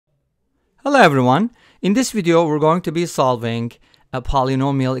Hello everyone. In this video we're going to be solving a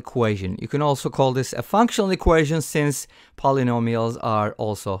polynomial equation. You can also call this a functional equation since polynomials are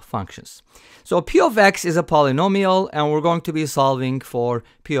also functions. So p of x is a polynomial and we're going to be solving for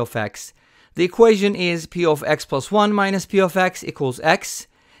p of x. The equation is p of x plus 1 minus p of x equals x,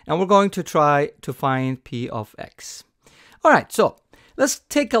 and we're going to try to find p of x. Alright, so let's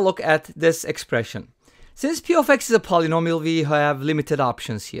take a look at this expression. Since p of x is a polynomial, we have limited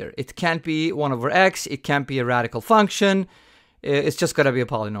options here. It can't be 1 over x, it can't be a radical function, it's just got to be a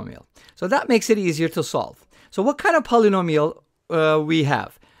polynomial. So that makes it easier to solve. So what kind of polynomial we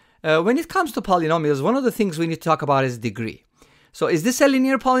have? When it comes to polynomials, one of the things we need to talk about is degree. So is this a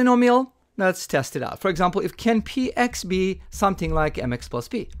linear polynomial? Let's test it out. For example, can px be something like mx plus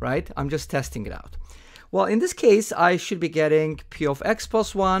b, right? I'm just testing it out. Well, in this case, I should be getting p of x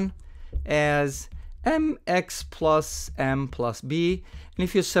plus 1 as mx plus m plus b, and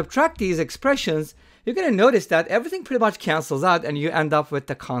if you subtract these expressions, you're going to notice that everything pretty much cancels out and you end up with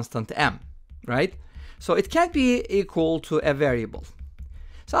the constant m, right? So it can't be equal to a variable.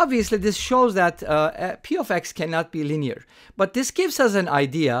 So obviously this shows that p of x cannot be linear, but this gives us an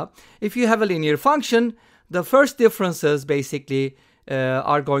idea. If you have a linear function, the first differences basically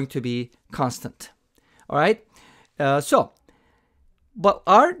are going to be constant. All right, but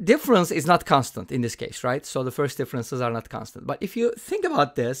our difference is not constant in this case, right? So the first differences are not constant. But if you think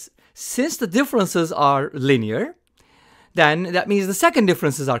about this, since the differences are linear, then that means the second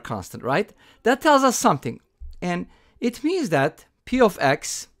differences are constant, right? That tells us something. And it means that p of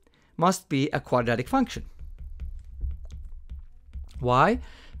x must be a quadratic function. Why?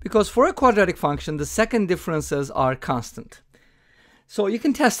 Because for a quadratic function, the second differences are constant. So you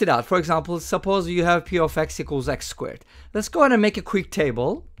can test it out. For example, suppose you have p of x equals x squared. Let's go ahead and make a quick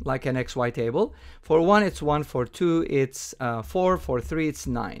table, like an xy table. For 1, it's 1. For 2, it's 4. For 3, it's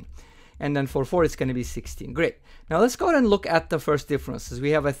 9. And then for 4, it's going to be 16. Great. Now let's go ahead and look at the first differences. We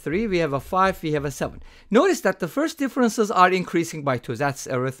have a 3, we have a 5, we have a 7. Notice that the first differences are increasing by 2. That's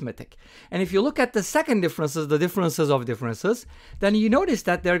arithmetic. And if you look at the second differences, the differences of differences, then you notice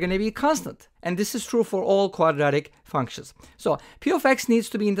that they're going to be constant. And this is true for all quadratic functions. So p of x needs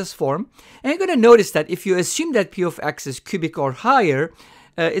to be in this form. And you're going to notice that if you assume that p of x is cubic or higher,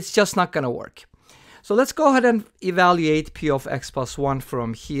 it's just not going to work. So let's go ahead and evaluate p of x plus 1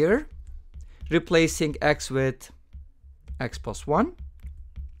 from here, replacing x with x plus 1.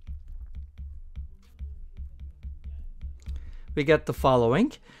 We get the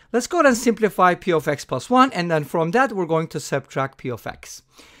following. Let's go ahead and simplify p of x plus 1, and then from that we're going to subtract p of x.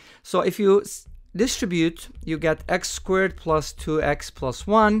 So if you distribute, you get x squared plus 2x plus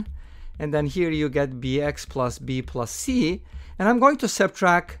 1, and then here you get bx plus b plus c, and I'm going to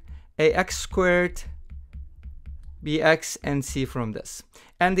subtract ax squared, bx, and c from this.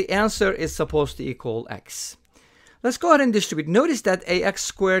 And the answer is supposed to equal x. Let's go ahead and distribute. Notice that ax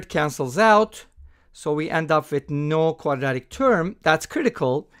squared cancels out, so we end up with no quadratic term. That's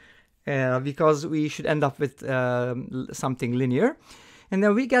critical because we should end up with something linear. And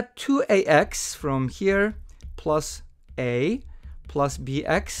then we get 2ax from here plus a plus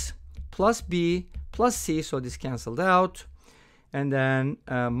bx plus b plus c, so this canceled out. And then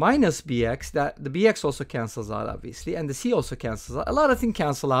minus bx, that the bx also cancels out obviously, and the c also cancels out. A lot of things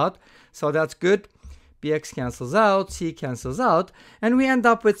cancel out, so that's good. Bx cancels out, c cancels out, and we end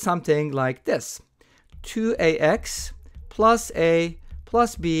up with something like this. 2ax plus a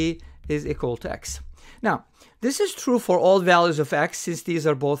plus b is equal to x. Now, this is true for all values of x since these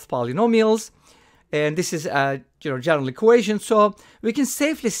are both polynomials, and this is a general equation, so we can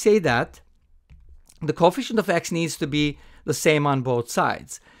safely say that the coefficient of x needs to be the same on both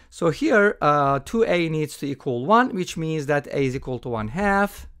sides. So here 2a needs to equal 1, which means that a is equal to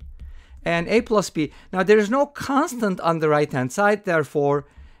 1/2, and a plus b. Now there is no constant on the right hand side, therefore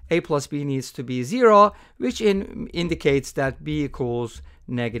a plus b needs to be 0, which indicates that b equals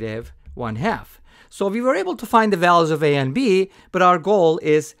negative 1/2. So we were able to find the values of a and b, but our goal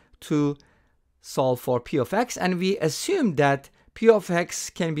is to solve for p of x, and we assumed that p of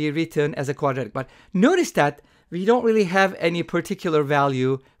x can be written as a quadratic. But notice that we don't really have any particular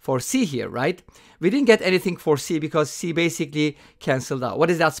value for c here, right? We didn't get anything for c because c basically canceled out.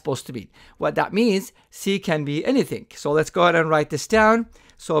 What is that supposed to mean? What that means, c can be anything. So let's go ahead and write this down.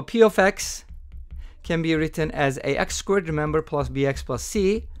 So p of x can be written as ax squared, remember, plus bx plus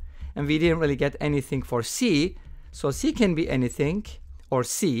c. And we didn't really get anything for c. So c can be anything, or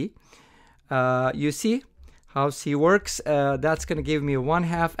c. You see how c works? That's going to give me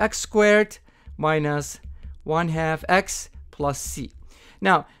 1/2 x squared minus 1/2 x plus c.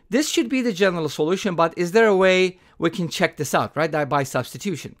 Now, this should be the general solution, but is there a way we can check this out, right, by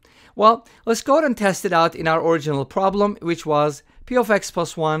substitution. Well, let's go ahead and test it out in our original problem, which was p of x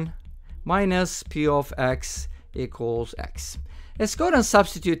plus 1 minus p of x equals x. Let's go ahead and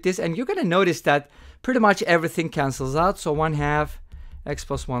substitute this, and you're going to notice that pretty much everything cancels out. So 1/2 x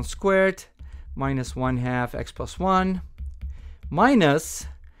plus 1 squared minus 1/2 x plus 1 minus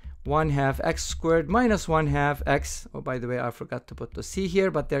 1/2 x squared minus 1/2 x. Oh, by the way, I forgot to put the c here,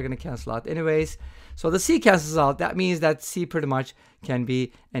 but they're going to cancel out anyways. So the c cancels out. That means that c pretty much can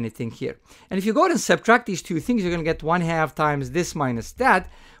be anything here. And if you go ahead and subtract these two things, you're going to get 1/2 times this minus that,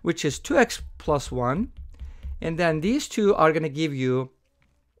 which is 2x plus 1. And then these two are going to give you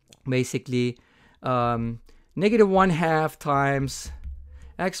basically negative 1/2 times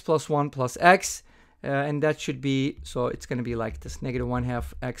x plus 1 plus x. And that should be, so it's going to be like this, negative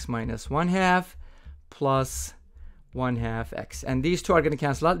 1/2 x minus 1/2 plus 1/2 x. And these two are going to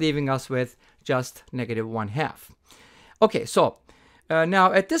cancel out, leaving us with just negative 1/2. Okay, so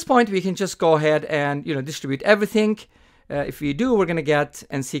now at this point, we can just go ahead and distribute everything. If we do, we're going to get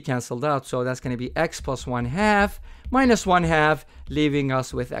and c canceled out. So that's going to be x plus 1/2 minus 1/2, leaving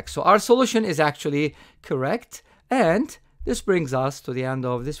us with x. So our solution is actually correct. And this brings us to the end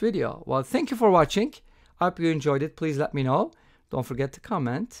of this video. Well, thank you for watching. I hope you enjoyed it. Please let me know. Don't forget to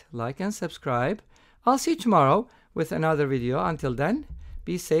comment, like, and subscribe. I'll see you tomorrow with another video. Until then,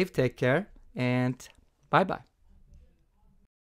 be safe, take care, and bye-bye.